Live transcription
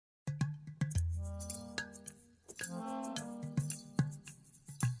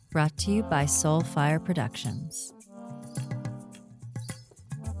Brought to you by Soulfire Productions.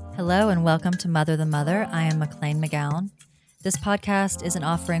 Hello and welcome to Mother the Mother. I am McLean McGowan. This podcast is an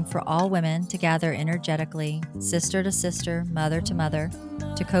offering for all women to gather energetically, sister to sister, mother to mother,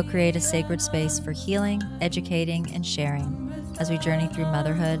 to co-create a sacred space for healing, educating, and sharing as we journey through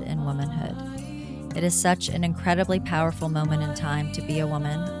motherhood and womanhood. It is such an incredibly powerful moment in time to be a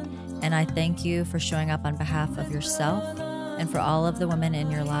woman, and I thank you for showing up on behalf of yourself and for all of the women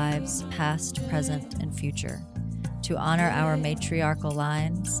in your lives, past, present, and future, to honor our matriarchal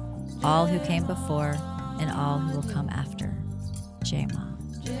lines, all who came before and all who will come after. Jema.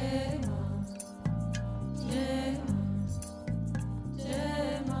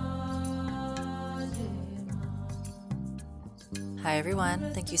 Hi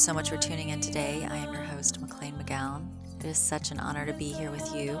everyone, thank you so much for tuning in today. I am your host, McLean McGowan. It is such an honor to be here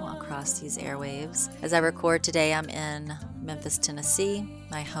with you across these airwaves. As I record today, I'm in Memphis, Tennessee,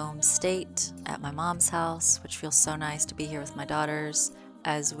 my home state, at my mom's house, which feels so nice to be here with my daughters.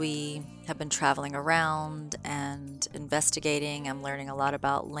 As we have been traveling around and investigating, I'm learning a lot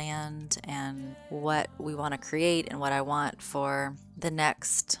about land and what we want to create and what I want for the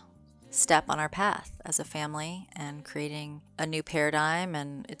next step on our path as a family and creating a new paradigm.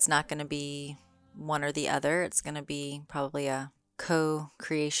 And it's not going to be one or the other. It's going to be probably a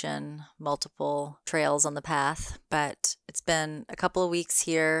co-creation, multiple trails on the path. But it's been a couple of weeks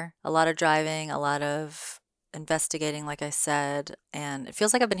here, a lot of driving, a lot of investigating, like I said, and it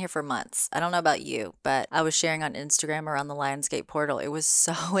feels like I've been here for months. I don't know about you, but I was sharing on Instagram around the Lionsgate portal. It was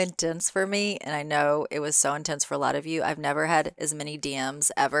so intense for me, and I know it was so intense for a lot of you. I've never had as many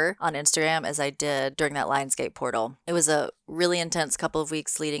DMs ever on Instagram as I did during that Lionsgate portal. It was a really intense couple of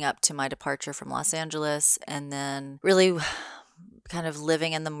weeks leading up to my departure from Los Angeles, and then really kind of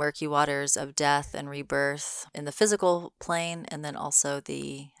living in the murky waters of death and rebirth in the physical plane, and then also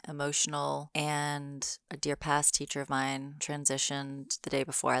the emotional. And a dear past teacher of mine transitioned the day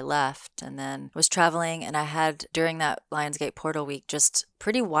before I left, and then was traveling, and I had, during that Lionsgate portal week, just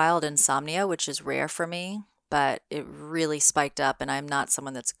pretty wild insomnia, which is rare for me, but it really spiked up, and I'm not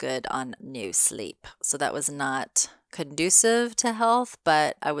someone that's good on new sleep. So that was not conducive to health,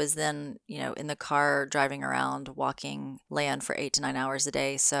 but I was then, in the car driving around, walking land for 8 to 9 hours a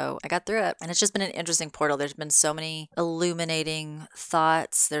day. So I got through it, and it's just been an interesting portal. There's been so many illuminating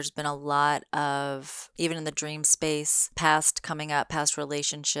thoughts. There's been a lot of, even in the dream space, past coming up, past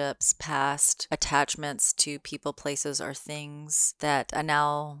relationships, past attachments to people, places, or things that I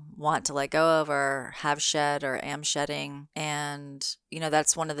now want to let go of or have shed or am shedding. And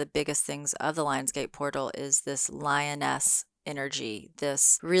that's one of the biggest things of the Lionsgate portal is this lioness energy,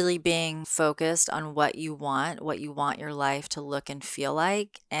 this really being focused on what you want your life to look and feel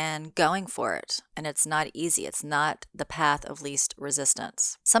like, and going for it. And it's not easy. It's not the path of least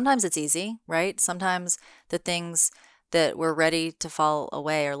resistance. Sometimes it's easy, right? Sometimes the things that we're ready to fall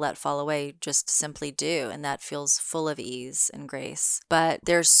away or let fall away just simply do, and that feels full of ease and grace. But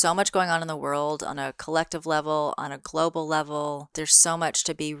there's so much going on in the world on a collective level, on a global level. There's so much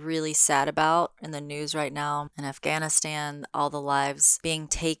to be really sad about in the news right now. In Afghanistan, all the lives being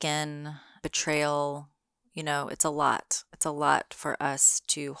taken, betrayal, it's a lot. It's a lot for us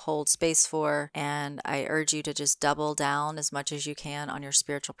to hold space for. And I urge you to just double down as much as you can on your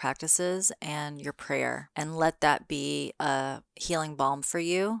spiritual practices and your prayer, and let that be a healing balm for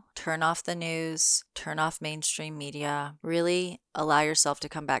you. Turn off the news, turn off mainstream media, really allow yourself to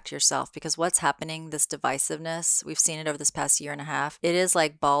come back to yourself, because what's happening, this divisiveness, we've seen it over this past year and a half. It is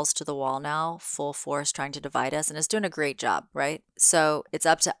like balls to the wall now, full force trying to divide us, and it's doing a great job, right? So it's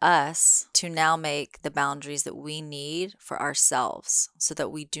up to us to now make the boundaries that we need for ourselves so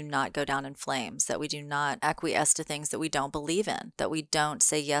that we do not go down in flames, that we do not acquiesce to things that we don't believe in, that we don't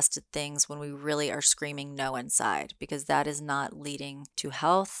say yes to things when we really are screaming no inside, because that is not leading to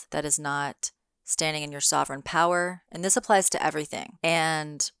health. That is not standing in your sovereign power. And this applies to everything.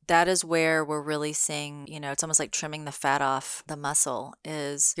 And that is where we're really seeing, it's almost like trimming the fat off the muscle.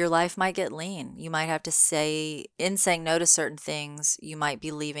 Is your life might get lean. You might have to say, in saying no to certain things, you might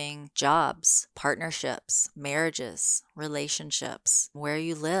be leaving jobs, partnerships, marriages, relationships, where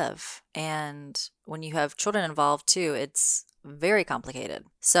you live. And when you have children involved too, it's very complicated.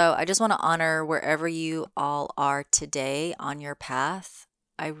 So I just want to honor wherever you all are today on your path.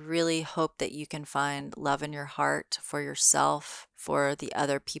 I really hope that you can find love in your heart for yourself, for the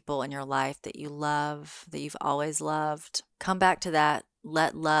other people in your life that you love, that you've always loved. Come back to that.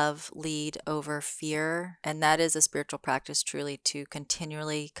 let love lead over fear. And that is a spiritual practice, truly, to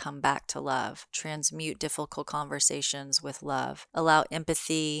continually come back to love, transmute difficult conversations with love, allow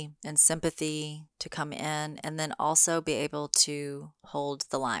empathy and sympathy to come in, and then also be able to hold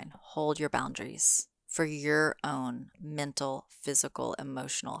the line, hold your boundaries for your own mental, physical,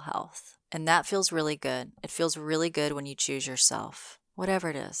 emotional health. And that feels really good. It feels really good when you choose yourself, whatever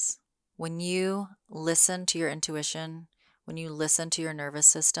it is. When you listen to your intuition, when you listen to your nervous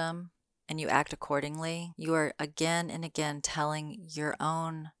system and you act accordingly, you are again and again telling your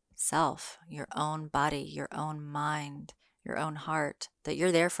own self, your own body, your own mind, your own heart that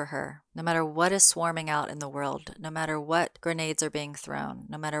you're there for her. No matter what is swarming out in the world, no matter what grenades are being thrown,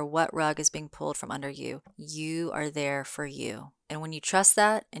 no matter what rug is being pulled from under you, you are there for you. And when you trust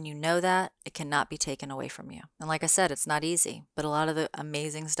that and you know that, it cannot be taken away from you. And like I said, it's not easy, but a lot of the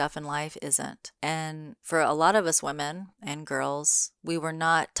amazing stuff in life isn't. And for a lot of us women and girls, we were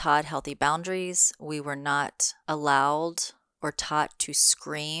not taught healthy boundaries. We were not allowed or taught to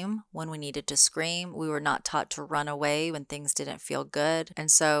scream when we needed to scream. We were not taught to run away when things didn't feel good. And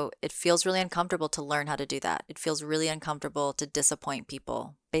so it feels really uncomfortable to learn how to do that. It feels really uncomfortable to disappoint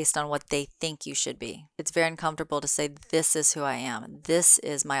people based on what they think you should be. It's very uncomfortable to say, this is who I am. This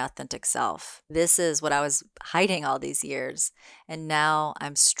is my authentic self. This is what I was hiding all these years. And now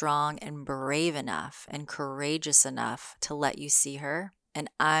I'm strong and brave enough and courageous enough to let you see her. And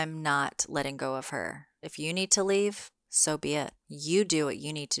I'm not letting go of her. If you need to leave, so be it. You do what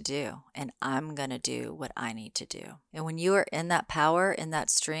you need to do, and I'm going to do what I need to do. And when you are in that power, in that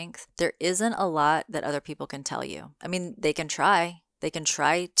strength, there isn't a lot that other people can tell you. I mean, they can try. They can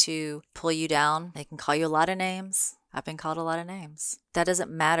try to pull you down. They can call you a lot of names. I've been called a lot of names. That doesn't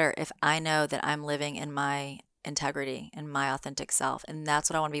matter if I know that I'm living in my integrity and my authentic self. And that's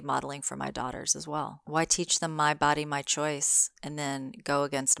what I want to be modeling for my daughters as well. Why teach them my body, my choice, and then go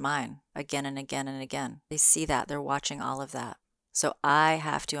against mine again and again and again? They see that. They're watching all of that. So I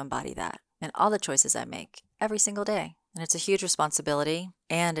have to embody that in all the choices I make every single day. And it's a huge responsibility,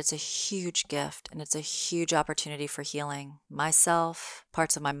 and it's a huge gift, and it's a huge opportunity for healing myself,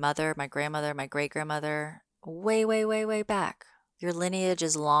 parts of my mother, my grandmother, my great-grandmother, way, way, way, way back. Your lineage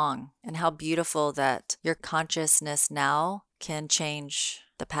is long, and how beautiful that your consciousness now can change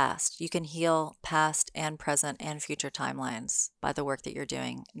the past. You can heal past and present and future timelines by the work that you're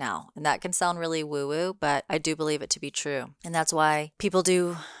doing now. And that can sound really woo-woo, but I do believe it to be true. And that's why people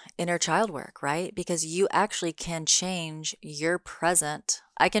do inner child work, right? Because you actually can change your present.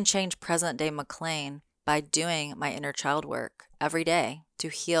 I can change present day McLean by doing my inner child work every day to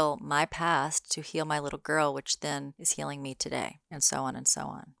heal my past, to heal my little girl, which then is healing me today, and so on and so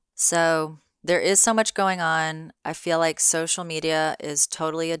on. So there is so much going on. I feel like social media is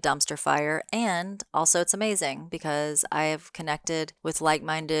totally a dumpster fire, and also it's amazing because I have connected with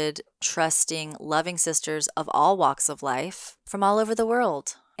like-minded, trusting, loving sisters of all walks of life from all over the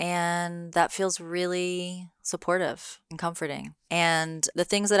world. And that feels really supportive and comforting. And the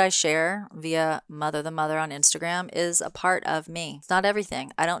things that I share via Mother the Mother on Instagram is a part of me. It's not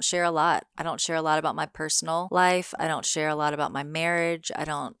everything. I don't share a lot. I don't share a lot about my personal life. I don't share a lot about my marriage.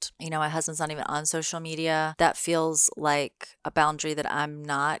 My husband's not even on social media. That feels like a boundary that I'm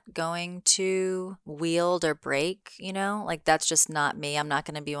not going to wield or break, like that's just not me. I'm not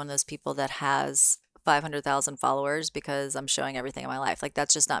going to be one of those people that has 500,000 followers because I'm showing everything in my life. Like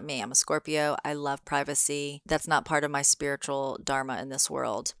that's just not me. I'm a Scorpio. I love privacy. That's not part of my spiritual dharma in this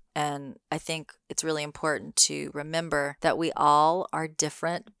world. And I think it's really important to remember that we all are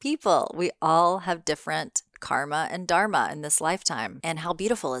different people. We all have different karma and dharma in this lifetime. And how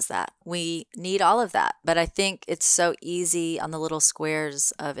beautiful is that? We need all of that. But I think it's so easy on the little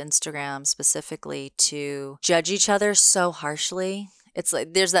squares of Instagram specifically to judge each other so harshly. It's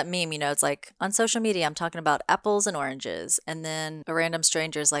like, there's that meme, it's like on social media, I'm talking about apples and oranges. And then a random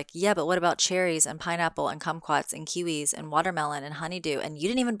stranger is like, yeah, but what about cherries and pineapple and kumquats and kiwis and watermelon and honeydew? And you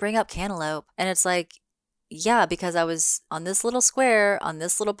didn't even bring up cantaloupe. And it's like, yeah, because I was on this little square, on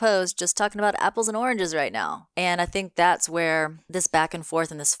this little post, just talking about apples and oranges right now. And I think that's where this back and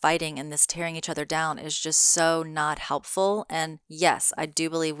forth and this fighting and this tearing each other down is just so not helpful. And yes, I do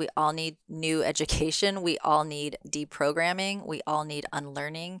believe we all need new education. We all need deprogramming. We all need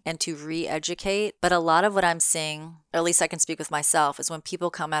unlearning and to re-educate. But a lot of what I'm seeing, or at least I can speak with myself, is when people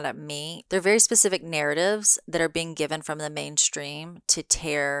come out at me, they're very specific narratives that are being given from the mainstream to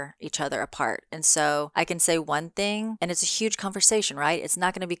tear each other apart. And so I can say one thing and it's a huge conversation, right? It's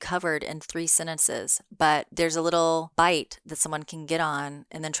not going to be covered in 3 sentences, but there's a little bite that someone can get on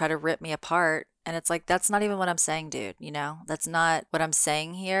and then try to rip me apart. And it's like, that's not even what I'm saying, dude. That's not what I'm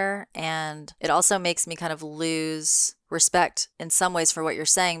saying here. And it also makes me kind of lose respect in some ways for what you're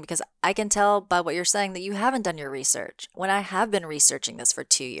saying, because I can tell by what you're saying that you haven't done your research when I have been researching this for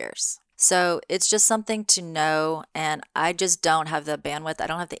 2 years. So it's just something to know. And I just don't have the bandwidth. I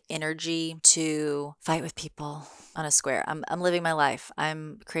don't have the energy to fight with people on a square. I'm living my life.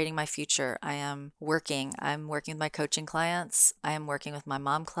 I'm creating my future. I'm working with my coaching clients. I am working with my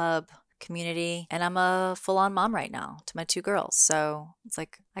mom club community, and I'm a full-on mom right now to my 2 girls. So it's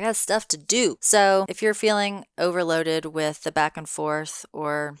like I got stuff to do. So if you're feeling overloaded with the back and forth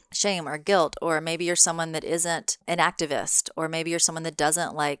or shame or guilt, or maybe you're someone that isn't an activist, or maybe you're someone that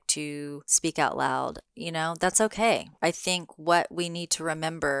doesn't like to speak out loud, that's okay. I think what we need to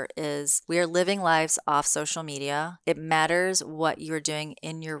remember is we are living lives off social media. It matters what you're doing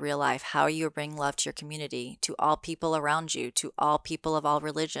in your real life, how you bring love to your community, to all people around you, to all people of all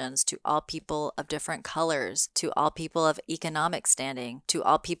religions, to all people of different colors, to all people of economic standing, to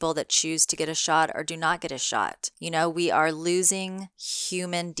all people that choose to get a shot or do not get a shot. We are losing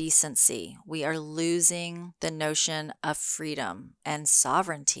human decency. We are losing the notion of freedom and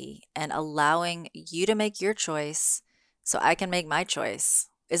sovereignty and allowing you to make your choice so I can make my choice.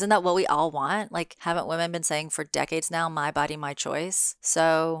 Isn't that what we all want? Like, haven't women been saying for decades now, my body, my choice?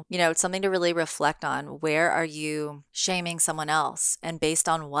 So, it's something to really reflect on. Where are you shaming someone else? And based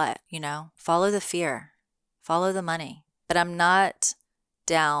on what? Follow the fear, follow the money. But I'm not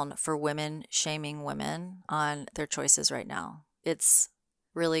down for women shaming women on their choices right now. It's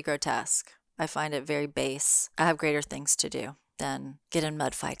really grotesque. I find it very base. I have greater things to do than get in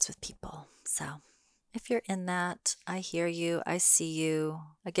mud fights with people. So if you're in that, I hear you. I see you.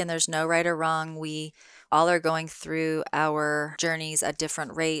 Again, there's no right or wrong. We all are going through our journeys at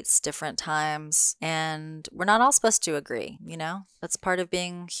different rates, different times, and we're not all supposed to agree, That's part of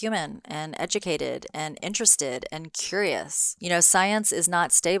being human and educated and interested and curious. Science is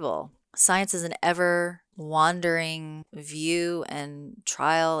not stable. Science is an ever wandering view and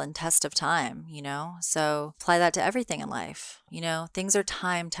trial and test of time, So apply that to everything in life. Things are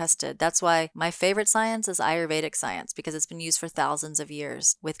time tested. That's why my favorite science is Ayurvedic science, because it's been used for thousands of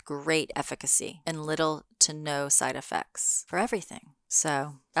years with great efficacy and little to no side effects for everything.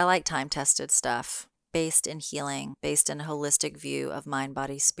 So I like time tested stuff. Based in healing, based in a holistic view of mind,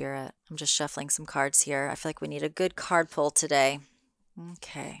 body, spirit. I'm just shuffling some cards here. I feel like we need a good card pull today.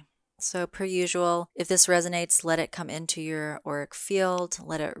 Okay. So per usual, if this resonates, let it come into your auric field,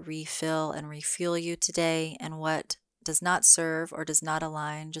 let it refill and refuel you today. And what does not serve or does not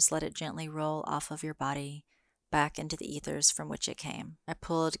align, just let it gently roll off of your body back into the ethers from which it came. I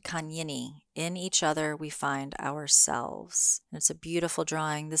pulled Kanyini. In each other, we find ourselves. And it's a beautiful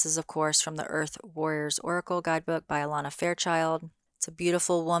drawing. This is, of course, from the Earth Warriors Oracle Guidebook by Alana Fairchild. It's a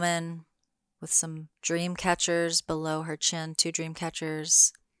beautiful woman with some dream catchers below her chin, 2 dream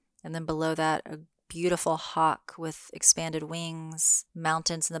catchers. And then below that, a beautiful hawk with expanded wings,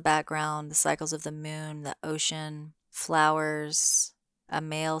 mountains in the background, the cycles of the moon, the ocean, flowers, a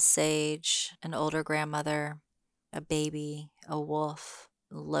male sage, an older grandmother, a baby, a wolf,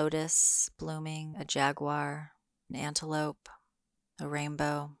 a lotus blooming, a jaguar, an antelope, a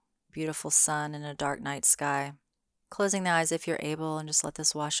rainbow, beautiful sun in a dark night sky. Closing the eyes if you're able, and just let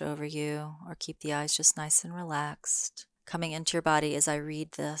this wash over you, or keep the eyes just nice and relaxed. Coming into your body as I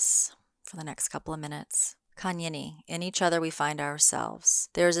read this for the next couple of minutes. Kanyini, in each other we find ourselves.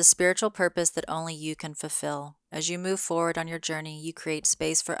 There is a spiritual purpose that only you can fulfill. As you move forward on your journey, you create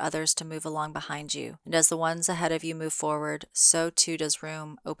space for others to move along behind you. And as the ones ahead of you move forward, so too does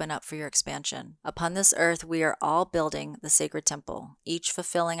room open up for your expansion. Upon this earth, we are all building the sacred temple, each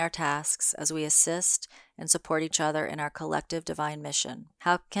fulfilling our tasks as we assist and support each other in our collective divine mission.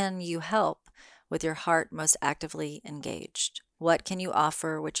 How can you help with your heart most actively engaged? What can you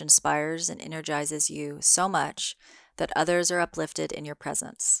offer which inspires and energizes you so much that others are uplifted in your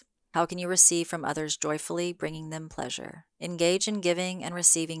presence? How can you receive from others joyfully, bringing them pleasure? Engage in giving and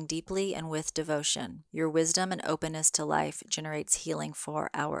receiving deeply and with devotion. Your wisdom and openness to life generates healing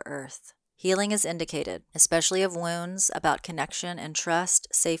for our earth. Healing is indicated, especially of wounds, about connection and trust,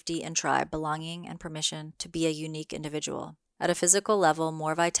 safety and tribe, belonging and permission to be a unique individual. At a physical level,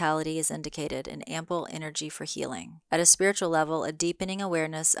 more vitality is indicated and ample energy for healing. At a spiritual level, a deepening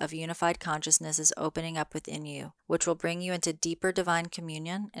awareness of unified consciousness is opening up within you, which will bring you into deeper divine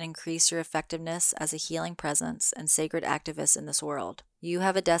communion and increase your effectiveness as a healing presence and sacred activist in this world. You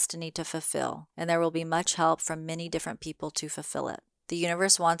have a destiny to fulfill, and there will be much help from many different people to fulfill it. The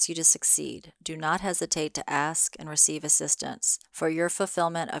universe wants you to succeed. Do not hesitate to ask and receive assistance, for your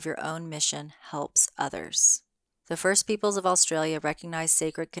fulfillment of your own mission helps others. The First Peoples of Australia recognize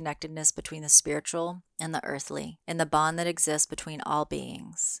sacred connectedness between the spiritual and the earthly, and the bond that exists between all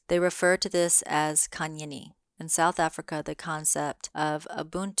beings. They refer to this as Kanyini. In South Africa, the concept of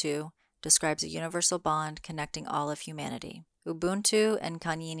Ubuntu describes a universal bond connecting all of humanity. Ubuntu and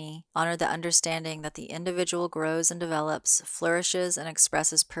Kanyini honor the understanding that the individual grows and develops, flourishes, and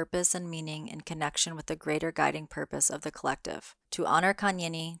expresses purpose and meaning in connection with the greater guiding purpose of the collective. To honor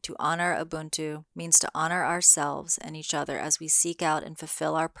Kanyini, to honor Ubuntu, means to honor ourselves and each other as we seek out and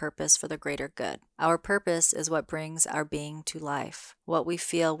fulfill our purpose for the greater good. Our purpose is what brings our being to life, what we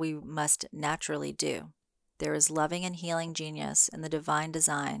feel we must naturally do. There is loving and healing genius in the divine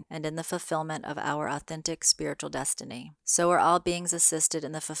design and in the fulfillment of our authentic spiritual destiny. So are all beings assisted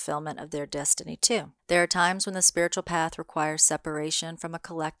in the fulfillment of their destiny too. There are times when the spiritual path requires separation from a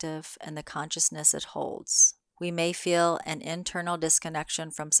collective and the consciousness it holds. We may feel an internal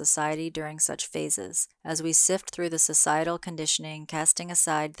disconnection from society during such phases, as we sift through the societal conditioning, casting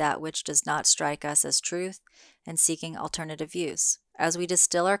aside that which does not strike us as truth and seeking alternative views. As we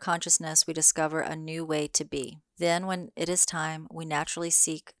distill our consciousness, we discover a new way to be. Then, when it is time, we naturally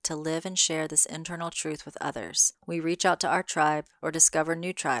seek to live and share this internal truth with others. We reach out to our tribe or discover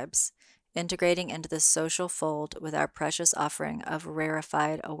new tribes, integrating into the social fold with our precious offering of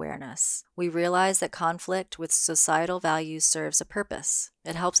rarefied awareness. We realize that conflict with societal values serves a purpose.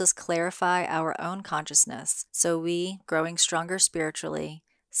 It helps us clarify our own consciousness, so we, growing stronger spiritually,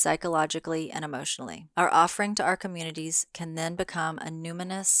 psychologically, and emotionally. Our offering to our communities can then become a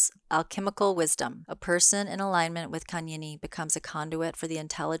numinous, alchemical wisdom. A person in alignment with Kanyini becomes a conduit for the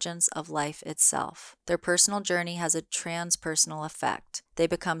intelligence of life itself. Their personal journey has a transpersonal effect. They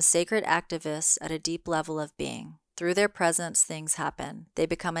become sacred activists at a deep level of being. Through their presence, things happen. They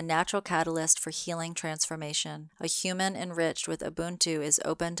become a natural catalyst for healing transformation. A human enriched with Ubuntu is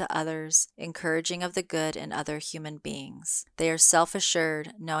open to others, encouraging of the good in other human beings. They are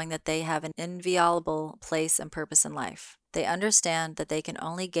self-assured, knowing that they have an inviolable place and purpose in life. They understand that they can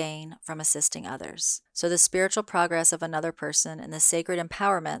only gain from assisting others. So the spiritual progress of another person and the sacred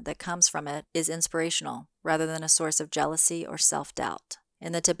empowerment that comes from it is inspirational, rather than a source of jealousy or self-doubt.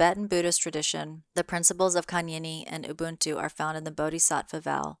 In the Tibetan Buddhist tradition, the principles of Kanyini and Ubuntu are found in the Bodhisattva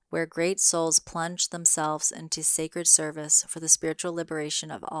vow, where great souls plunge themselves into sacred service for the spiritual liberation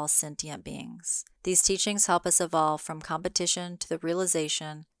of all sentient beings. These teachings help us evolve from competition to the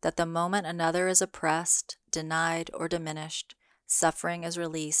realization that the moment another is oppressed, denied, or diminished, suffering is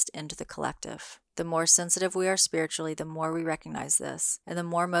released into the collective. The more sensitive we are spiritually, the more we recognize this, and the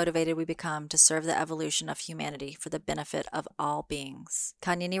more motivated we become to serve the evolution of humanity for the benefit of all beings.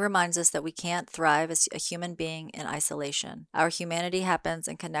 Kanyini reminds us that we can't thrive as a human being in isolation. Our humanity happens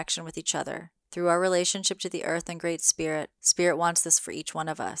in connection with each other. Through our relationship to the earth and Great Spirit, Spirit wants this for each one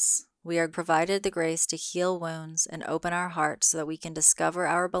of us. We are provided the grace to heal wounds and open our hearts so that we can discover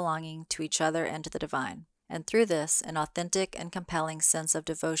our belonging to each other and to the divine. And through this, an authentic and compelling sense of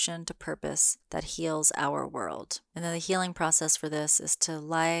devotion to purpose that heals our world. And then the healing process for this is to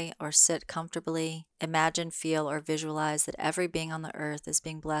lie or sit comfortably, imagine, feel, or visualize that every being on the earth is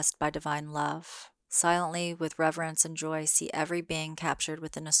being blessed by divine love. Silently, with reverence and joy, see every being captured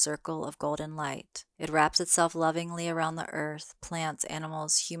within a circle of golden light. It wraps itself lovingly around the earth, plants,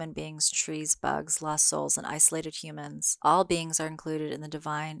 animals, human beings, trees, bugs, lost souls, and isolated humans. All beings are included in the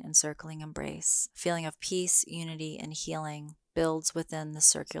divine encircling embrace. A feeling of peace, unity, and healing builds within the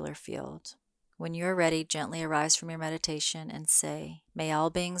circular field. When you are ready, gently arise from your meditation and say, "May all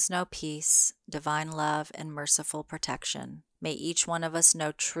beings know peace, divine love, and merciful protection. May each one of us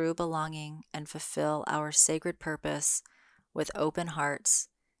know true belonging and fulfill our sacred purpose with open hearts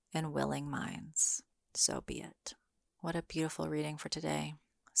and willing minds. So be it." What a beautiful reading for today.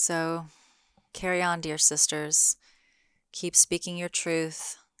 So carry on, dear sisters. Keep speaking your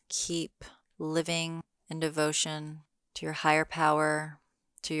truth. Keep living in devotion to your higher power,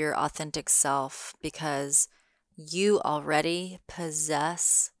 to your authentic self, because you already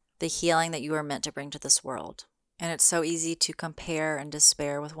possess the healing that you are meant to bring to this world. And it's so easy to compare and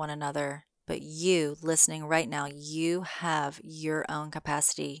despair with one another. But you, listening right now, you have your own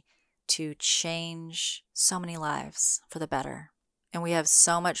capacity to change so many lives for the better. And we have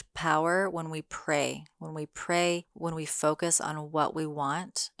so much power when we pray. When we focus on what we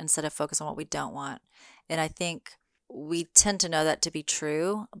want instead of focus on what we don't want. And I think we tend to know that to be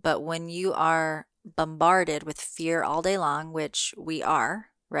true. But when you are bombarded with fear all day long, which we are,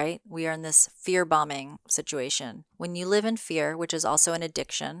 right? We are in this fear bombing situation. When you live in fear, which is also an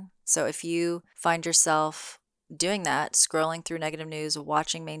addiction. So if you find yourself doing that, scrolling through negative news,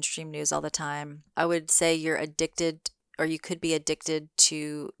 watching mainstream news all the time, I would say you're addicted, or you could be addicted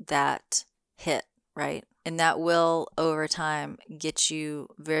to that hit, right? And that will, over time, get you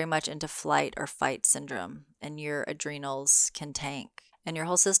very much into flight or fight syndrome, and your adrenals can tank. and your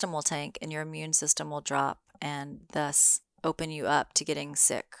whole system will tank and your immune system will drop and thus open you up to getting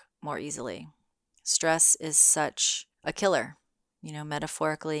sick more easily. Stress is such a killer,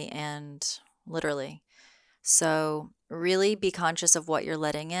 metaphorically and literally. So really be conscious of what you're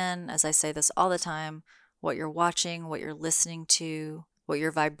letting in. As I say this all the time, what you're watching, what you're listening to, what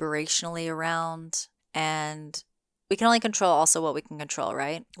you're vibrationally around. And we can only control also what we can control,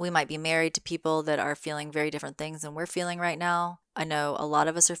 right? We might be married to people that are feeling very different things than we're feeling right now. I know a lot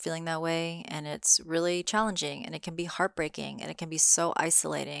of us are feeling that way, and it's really challenging, and it can be heartbreaking, and it can be so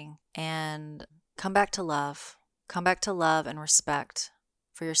isolating. And come back to love. Come back to love and respect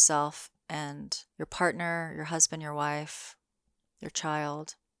for yourself and your partner, your husband, your wife, your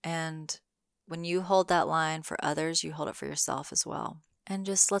child. And when you hold that line for others, you hold it for yourself as well. And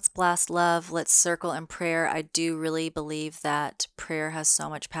just let's blast love. Let's circle in prayer. I do really believe that prayer has so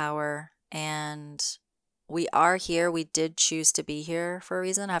much power. And we are here. We did choose to be here for a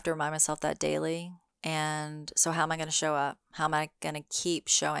reason. I have to remind myself that daily. And so, how am I going to show up? How am I going to keep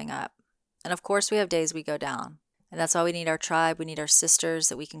showing up? And of course, we have days we go down. And that's why we need our tribe. We need our sisters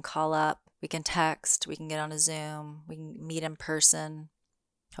that we can call up. We can text. We can get on a Zoom. We can meet in person.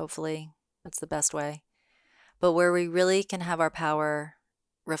 Hopefully, that's the best way. But where we really can have our power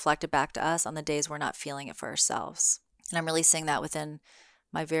reflected back to us on the days we're not feeling it for ourselves. And I'm really seeing that within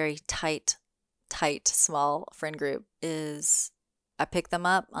my very tight, small friend group is I pick them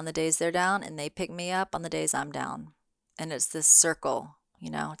up on the days they're down and they pick me up on the days I'm down. And it's this circle,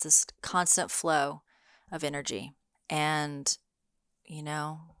 it's this constant flow of energy. And,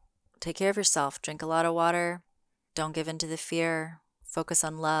 take care of yourself. Drink a lot of water. Don't give in to the fear. Focus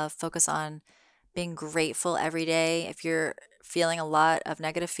on love. Focus on being grateful every day. If you're feeling a lot of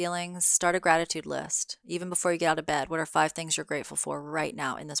negative feelings, start a gratitude list. Even before you get out of bed, what are 5 things you're grateful for right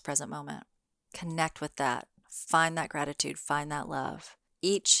now in this present moment? Connect with that. Find that gratitude. Find that love.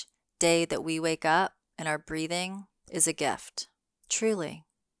 Each day that we wake up and are breathing is a gift. Truly.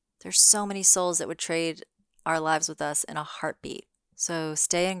 There's so many souls that would trade our lives with us in a heartbeat. So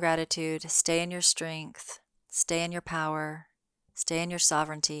stay in gratitude, stay in your strength, stay in your power, stay in your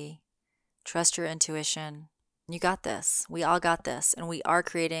sovereignty, trust your intuition. You got this. We all got this. And we are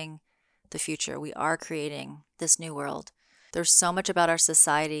creating the future. We are creating this new world. There's so much about our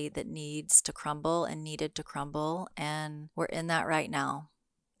society that needs to crumble and needed to crumble. And we're in that right now.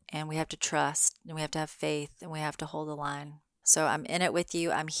 And we have to trust and we have to have faith and we have to hold the line. So I'm in it with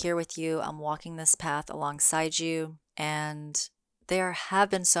you. I'm here with you. I'm walking this path alongside you. And there have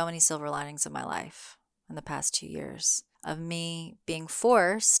been so many silver linings in my life in the past 2 years of me being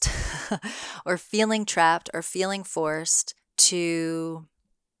forced or feeling trapped or feeling forced to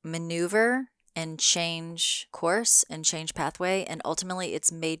maneuver and change course and change pathway. And ultimately,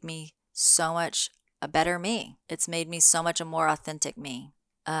 it's made me so much a better me. It's made me so much a more authentic me.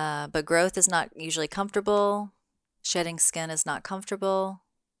 But growth is not usually comfortable. Shedding skin is not comfortable,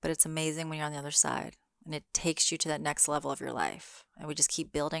 but it's amazing when you're on the other side. And it takes you to that next level of your life. And we just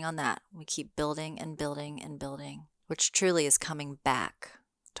keep building on that. We keep building and building and building, which truly is coming back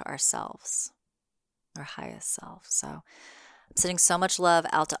to ourselves, our highest self. So I'm sending so much love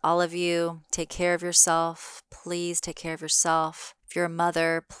out to all of you. Take care of yourself. Please take care of yourself. If you're a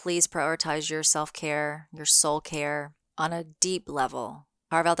mother, please prioritize your self-care, your soul care on a deep level.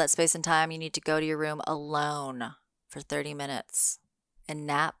 Carve out that space and time. You need to go to your room alone for 30 minutes and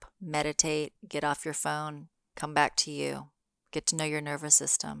nap, meditate, get off your phone, come back to you. Get to know your nervous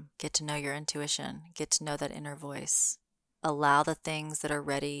system, get to know your intuition, get to know that inner voice. Allow the things that are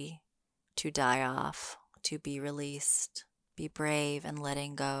ready to die off, to be released. Be brave in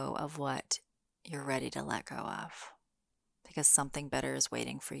letting go of what you're ready to let go of. Because something better is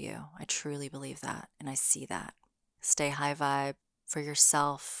waiting for you. I truly believe that, and I see that. Stay high vibe for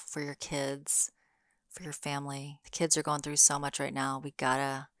yourself, for your kids, for your family. The kids are going through so much right now. We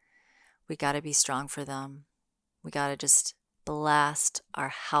gotta be strong for them. We gotta just blast our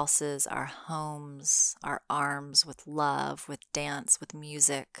houses, our homes, our arms with love, with dance, with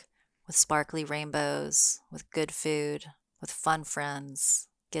music, with sparkly rainbows, with good food, with fun friends.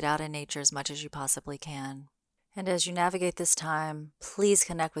 Get out in nature as much as you possibly can. And as you navigate this time, please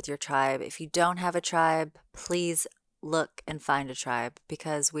connect with your tribe. If you don't have a tribe, please look and find a tribe,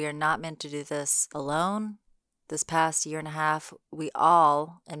 because we are not meant to do this alone. This past year and a half, we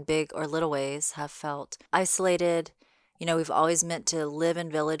all, in big or little ways, have felt isolated. We've always meant to live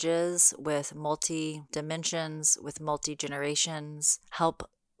in villages with multi-dimensions, with multi-generations, help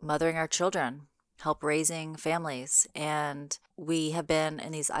mothering our children, help raising families. And we have been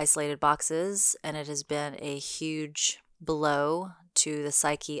in these isolated boxes, and it has been a huge blow to the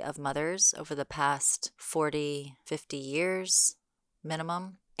psyche of mothers over the past 40, 50 years.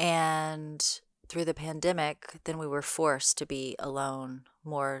 minimum. And through the pandemic, then we were forced to be alone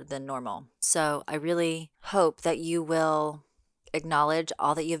more than normal. So I really hope that you will acknowledge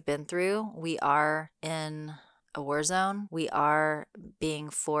all that you've been through. We are in a war zone. We are being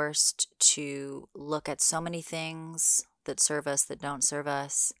forced to look at so many things that serve us, that don't serve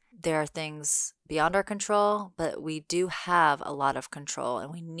us. There are things beyond our control, but we do have a lot of control,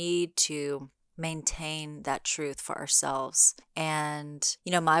 and we need to maintain that truth for ourselves. And,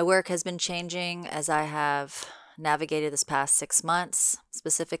 my work has been changing as I have navigated this past 6 months.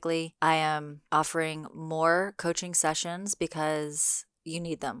 Specifically, I am offering more coaching sessions because you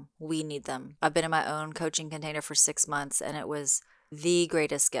need them. We need them. I've been in my own coaching container for 6 months, and it was the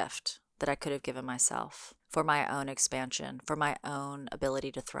greatest gift that I could have given myself for my own expansion, for my own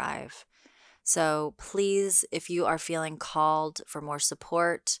ability to thrive. So please, if you are feeling called for more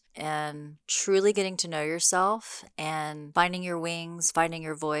support and truly getting to know yourself and finding your wings, finding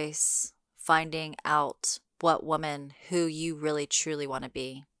your voice, finding out what woman who you really truly want to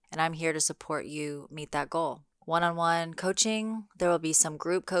be. And I'm here to support you meet that goal. One-on-one coaching, there will be some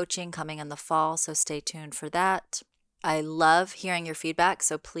group coaching coming in the fall, so stay tuned for that. I love hearing your feedback,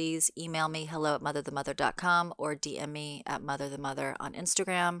 so please email me hello@motherthemother.com or DM me at motherthemother on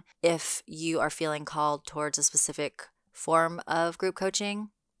Instagram if you are feeling called towards a specific form of group coaching.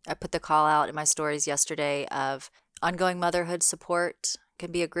 I put the call out in my stories yesterday of ongoing motherhood support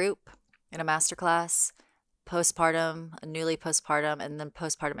can be a group in a masterclass, postpartum, a newly postpartum, and then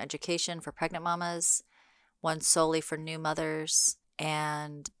postpartum education for pregnant mamas, one solely for new mothers,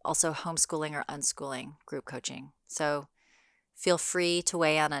 and also homeschooling or unschooling group coaching. So feel free to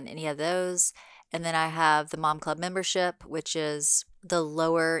weigh in on any of those. And then I have the Mom Club membership, which is the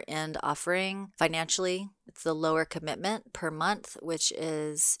lower end offering financially. It's the lower commitment per month, which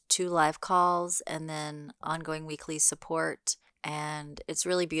is 2 live calls and then ongoing weekly support. And it's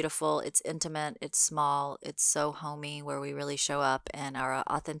really beautiful. It's intimate. It's small. It's so homey, where we really show up in our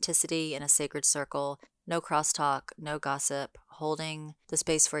authenticity in a sacred circle. No crosstalk, no gossip, holding the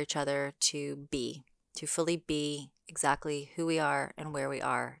space for each other to fully be exactly who we are and where we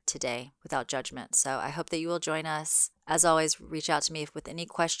are today without judgment. So I hope that you will join us. As always, reach out to me with any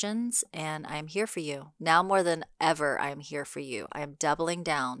questions, and I am here for you. Now more than ever, I am here for you. I am doubling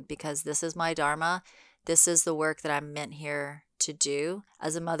down because this is my dharma. This is the work that I'm meant here to do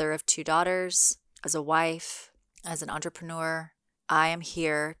as a mother of 2 daughters, as a wife, as an entrepreneur. I am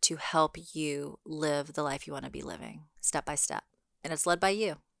here to help you live the life you want to be living, step by step. And it's led by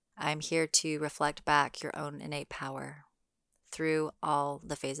you. I'm here to reflect back your own innate power through all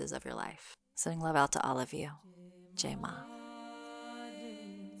the phases of your life. Sending love out to all of you. Jai Ma.